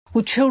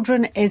Well,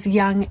 children as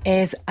young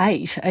as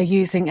 8 are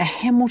using a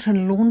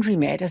Hamilton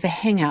laundromat as a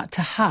hangout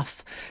to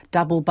huff.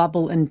 Double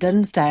Bubble in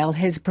Dinsdale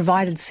has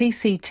provided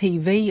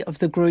CCTV of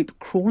the group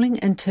crawling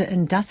into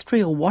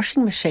industrial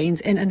washing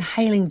machines and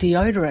inhaling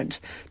deodorant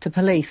to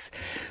police.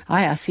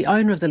 I asked the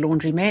owner of the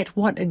laundromat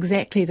what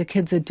exactly the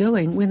kids are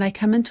doing when they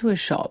come into a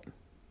shop.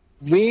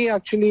 We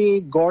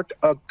actually got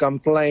a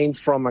complaint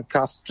from a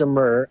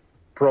customer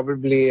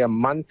probably a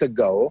month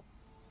ago,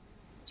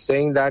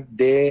 saying that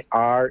they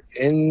are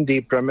in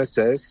the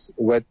premises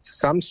with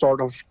some sort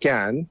of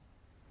can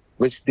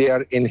which they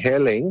are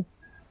inhaling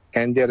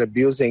and they're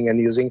abusing and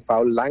using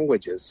foul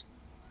languages.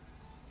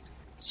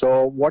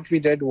 So what we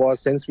did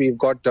was, since we've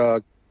got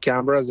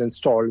cameras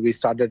installed, we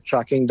started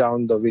tracking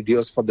down the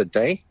videos for the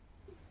day.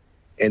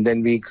 And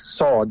then we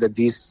saw that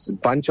these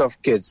bunch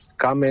of kids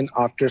come in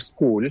after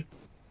school.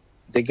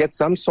 They get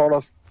some sort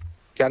of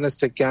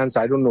canister cans.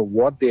 I don't know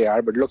what they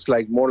are, but it looks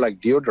like more like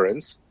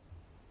deodorants.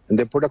 And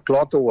they put a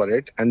cloth over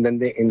it, and then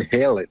they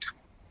inhale it.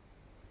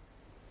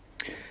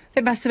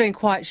 That must have been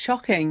quite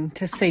shocking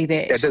to see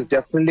that. It is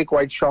definitely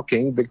quite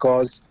shocking,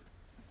 because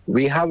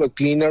we have a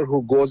cleaner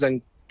who goes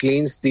and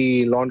cleans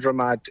the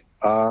laundromat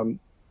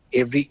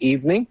every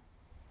evening.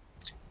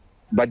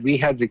 But we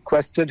had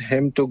requested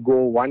him to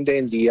go one day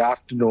in the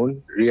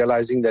afternoon,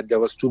 realizing that there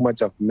was too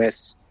much of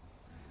mess.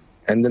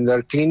 And then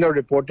the cleaner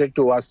reported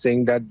to us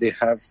saying that they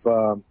have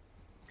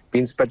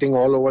been spitting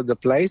all over the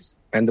place,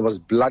 and there was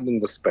blood in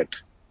the spit.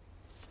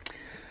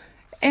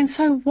 And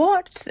so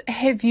what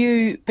have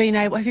you been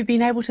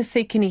able to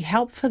seek any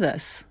help for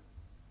this?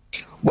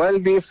 Well,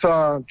 we've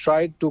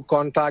tried to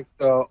contact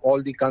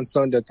all the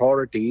concerned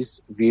authorities.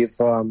 We've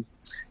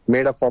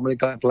made a formal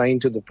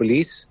complaint to the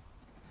police.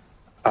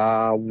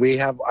 We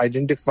have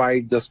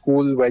identified the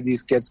school where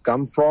these kids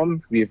come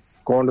from. We've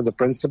gone to the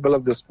principal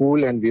of the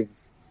school and we've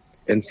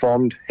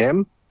informed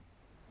him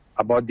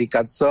about the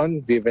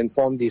concern. We've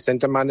informed the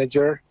center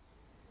manager.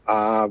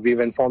 We've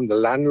informed the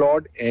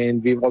landlord,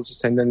 and we've also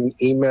sent an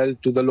email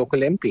to the local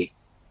MP.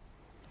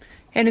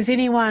 And has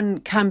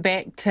anyone come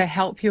back to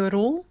help you at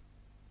all?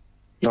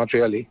 Not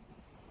really.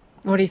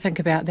 What do you think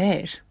about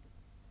that?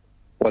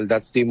 Well,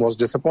 that's the most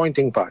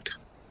disappointing part.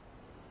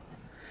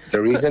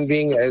 The reason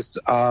being is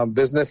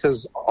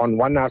businesses on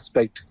one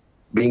aspect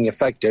being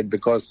affected,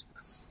 because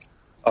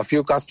a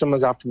few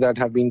customers after that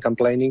have been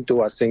complaining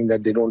to us saying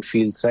that they don't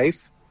feel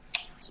safe.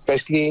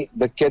 Especially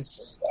the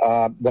kids,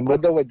 the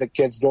mother with the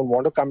kids don't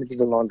want to come into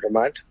the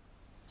laundromat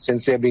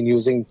since they've been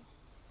using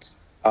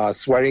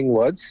swearing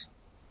words,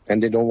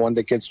 and they don't want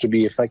the kids to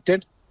be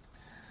affected.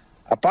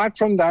 Apart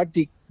from that,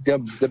 the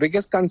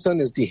biggest concern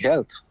is the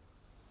health.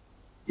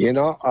 You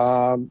know,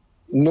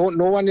 no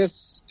one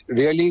is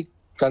really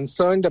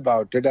concerned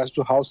about it as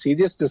to how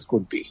serious this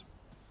could be.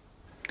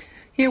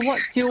 Yeah,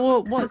 what's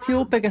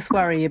your biggest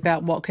worry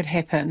about what could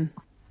happen?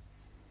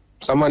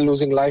 Someone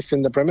losing life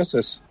in the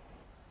premises.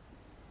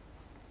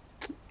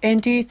 And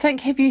do you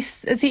think,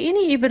 is there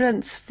any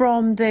evidence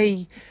from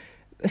the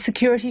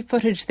security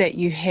footage that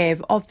you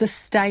have of the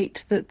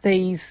state that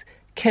these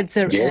kids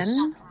are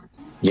in?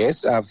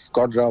 Yes, I've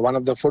got one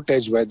of the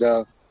footage where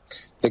the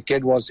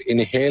kid was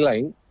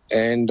inhaling,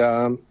 and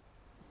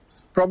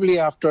probably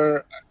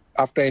after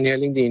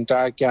inhaling the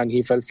entire can,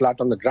 he fell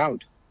flat on the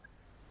ground,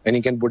 and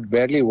he could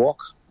barely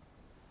walk.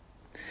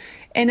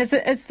 And is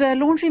the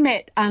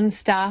laundromat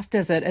unstaffed,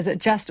 is it? Is it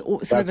just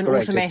sort of an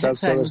automatic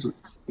thing?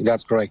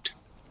 That's correct.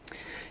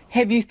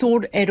 Have you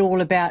thought at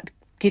all about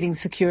getting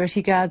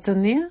security guards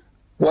in there?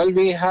 Well,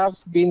 we have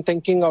been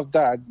thinking of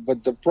that,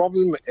 but the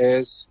problem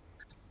is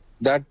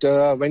that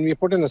when we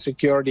put in a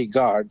security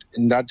guard,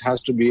 and that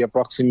has to be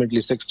approximately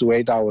 6 to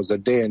 8 hours a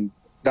day, and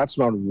that's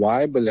not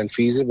viable and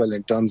feasible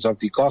in terms of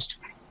the cost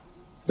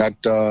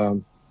that's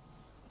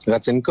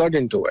incurred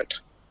into it.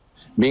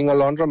 Being a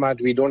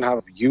laundromat, we don't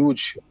have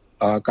huge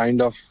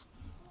kind of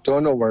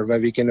turnover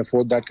where we can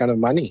afford that kind of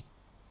money.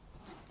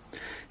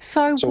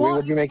 So we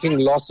would be making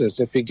losses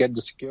if we get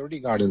the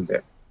security guard in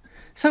there.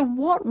 So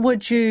what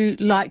would you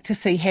like to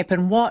see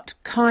happen? What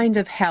kind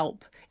of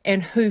help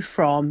and who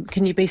from?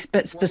 Can you be a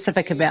bit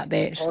specific about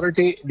that?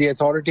 The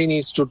authority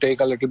needs to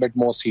take a little bit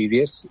more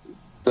serious.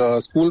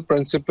 The school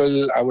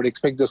principal, I would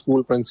expect the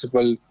school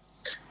principal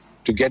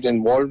to get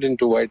involved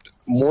into it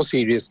more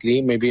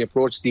seriously, maybe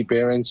approach the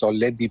parents or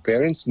let the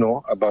parents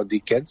know about the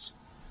kids,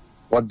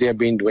 what they have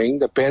been doing.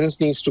 The parents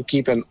needs to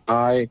keep an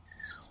eye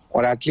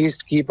or at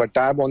least keep a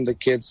tab on the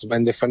kids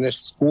when they finish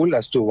school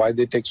as to why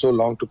they take so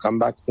long to come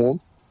back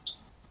home.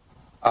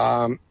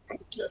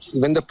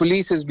 When the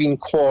police is being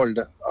called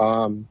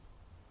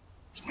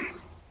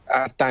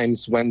at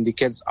times when the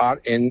kids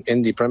are in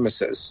the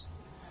premises,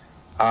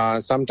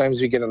 sometimes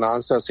we get an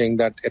answer saying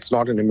that it's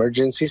not an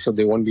emergency, so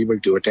they won't be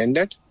able to attend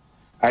it.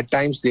 At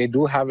times they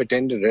do have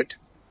attended it,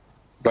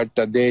 but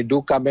they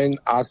do come in,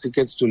 ask the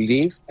kids to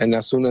leave, and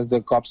as soon as the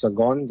cops are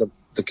gone,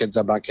 the kids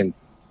are back in.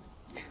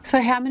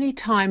 So how many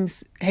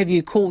times have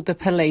you called the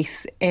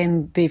police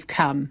and they've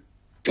come?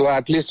 Well,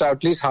 at least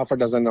half a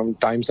dozen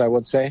times, I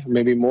would say,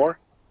 maybe more.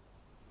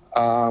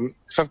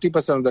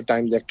 50% of the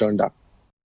time they've turned up.